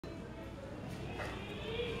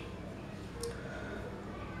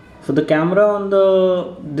So the camera on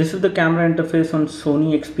this is the camera interface on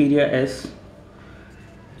Sony Xperia S.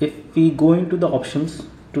 If we go into the options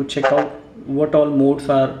to check out what all modes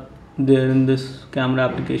are there in this camera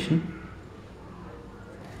application,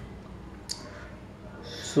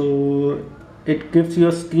 so it gives you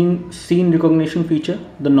a scene recognition feature,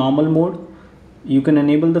 the normal mode. You can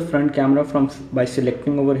enable the front camera by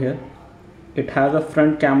selecting over here. It has a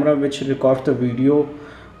front camera which records the video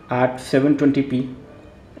at 720p.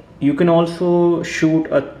 You can also shoot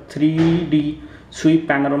a 3D sweep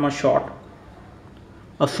panorama shot,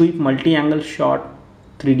 a sweep multi-angle shot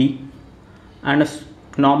 3D, and a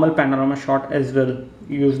normal panorama shot as well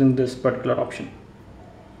using this particular option.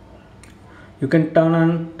 You can turn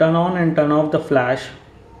on and turn off the flash,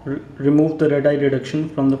 remove the red eye reduction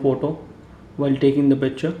from the photo while taking the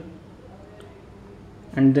picture,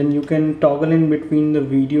 and then you can toggle in between the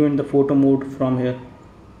video and the photo mode from here,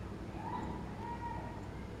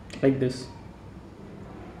 like this.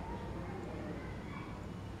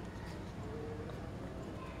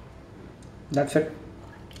 That's it.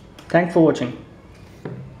 Thanks for watching.